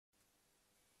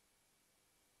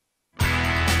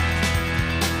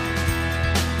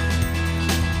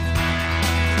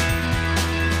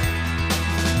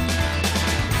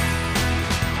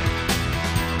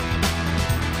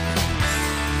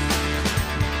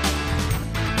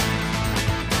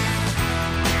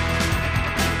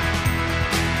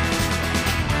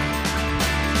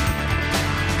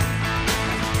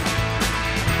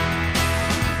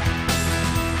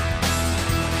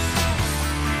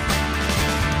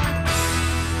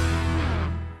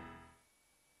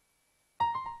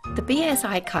The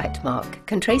BSI Kitemark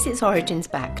can trace its origins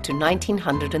back to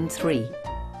 1903.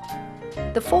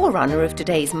 The forerunner of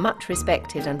today's much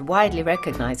respected and widely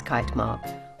recognised Kitemark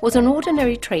was an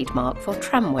ordinary trademark for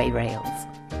tramway rails.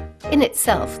 In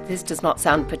itself, this does not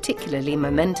sound particularly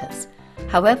momentous.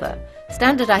 However,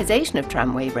 standardisation of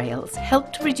tramway rails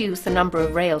helped to reduce the number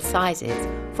of rail sizes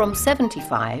from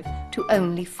 75 to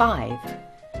only 5,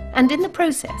 and in the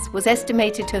process was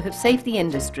estimated to have saved the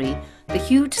industry the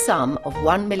huge sum of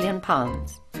 £1 million.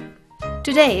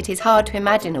 Today it is hard to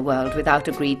imagine a world without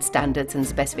agreed standards and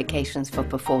specifications for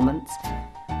performance,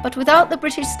 but without the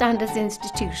British Standards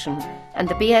Institution and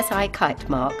the BSI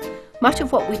Kitemark, much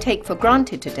of what we take for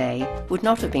granted today would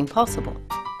not have been possible.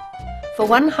 For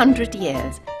 100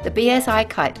 years, the BSI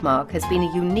Kitemark has been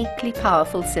a uniquely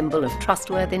powerful symbol of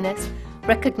trustworthiness,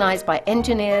 recognised by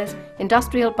engineers,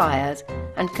 industrial buyers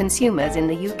and consumers in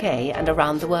the UK and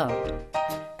around the world.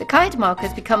 The Kitemark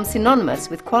has become synonymous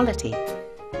with quality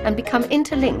and become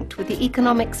interlinked with the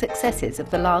economic successes of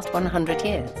the last 100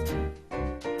 years.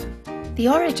 The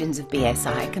origins of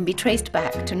BSI can be traced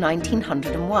back to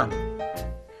 1901.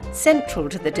 Central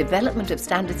to the development of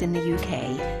standards in the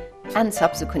UK, and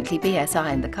subsequently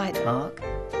BSI and the Kitemark,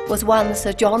 was one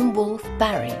Sir John Wolfe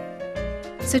Barry.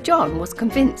 Sir John was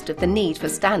convinced of the need for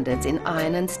standards in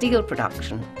iron and steel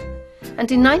production,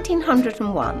 and in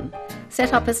 1901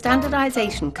 set up a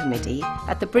standardisation committee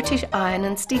at the British Iron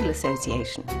and Steel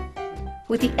Association,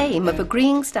 with the aim of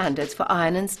agreeing standards for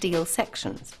iron and steel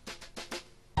sections.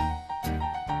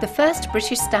 The first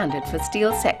British standard for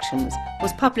steel sections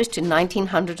was published in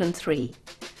 1903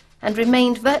 and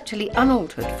remained virtually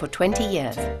unaltered for 20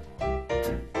 years.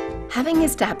 Having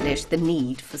established the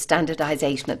need for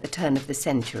standardisation at the turn of the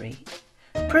century,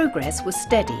 progress was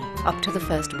steady up to the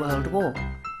First World War.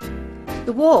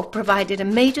 The war provided a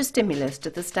major stimulus to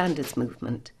the standards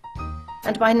movement,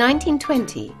 and by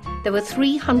 1920 there were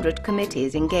 300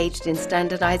 committees engaged in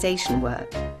standardisation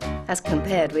work, as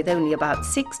compared with only about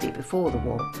 60 before the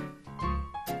war.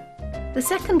 The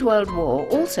Second World War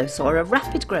also saw a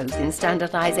rapid growth in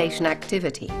standardisation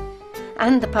activity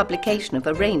and the publication of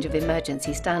a range of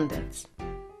emergency standards.